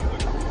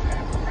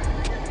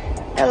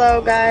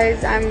Hello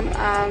guys, I'm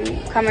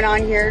coming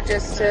on here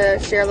just to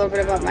share a little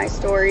bit about my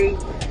story.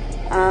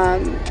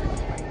 I'm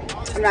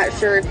not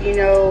sure if you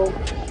know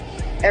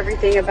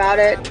everything about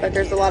it, but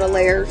there's a lot of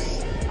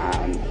layers.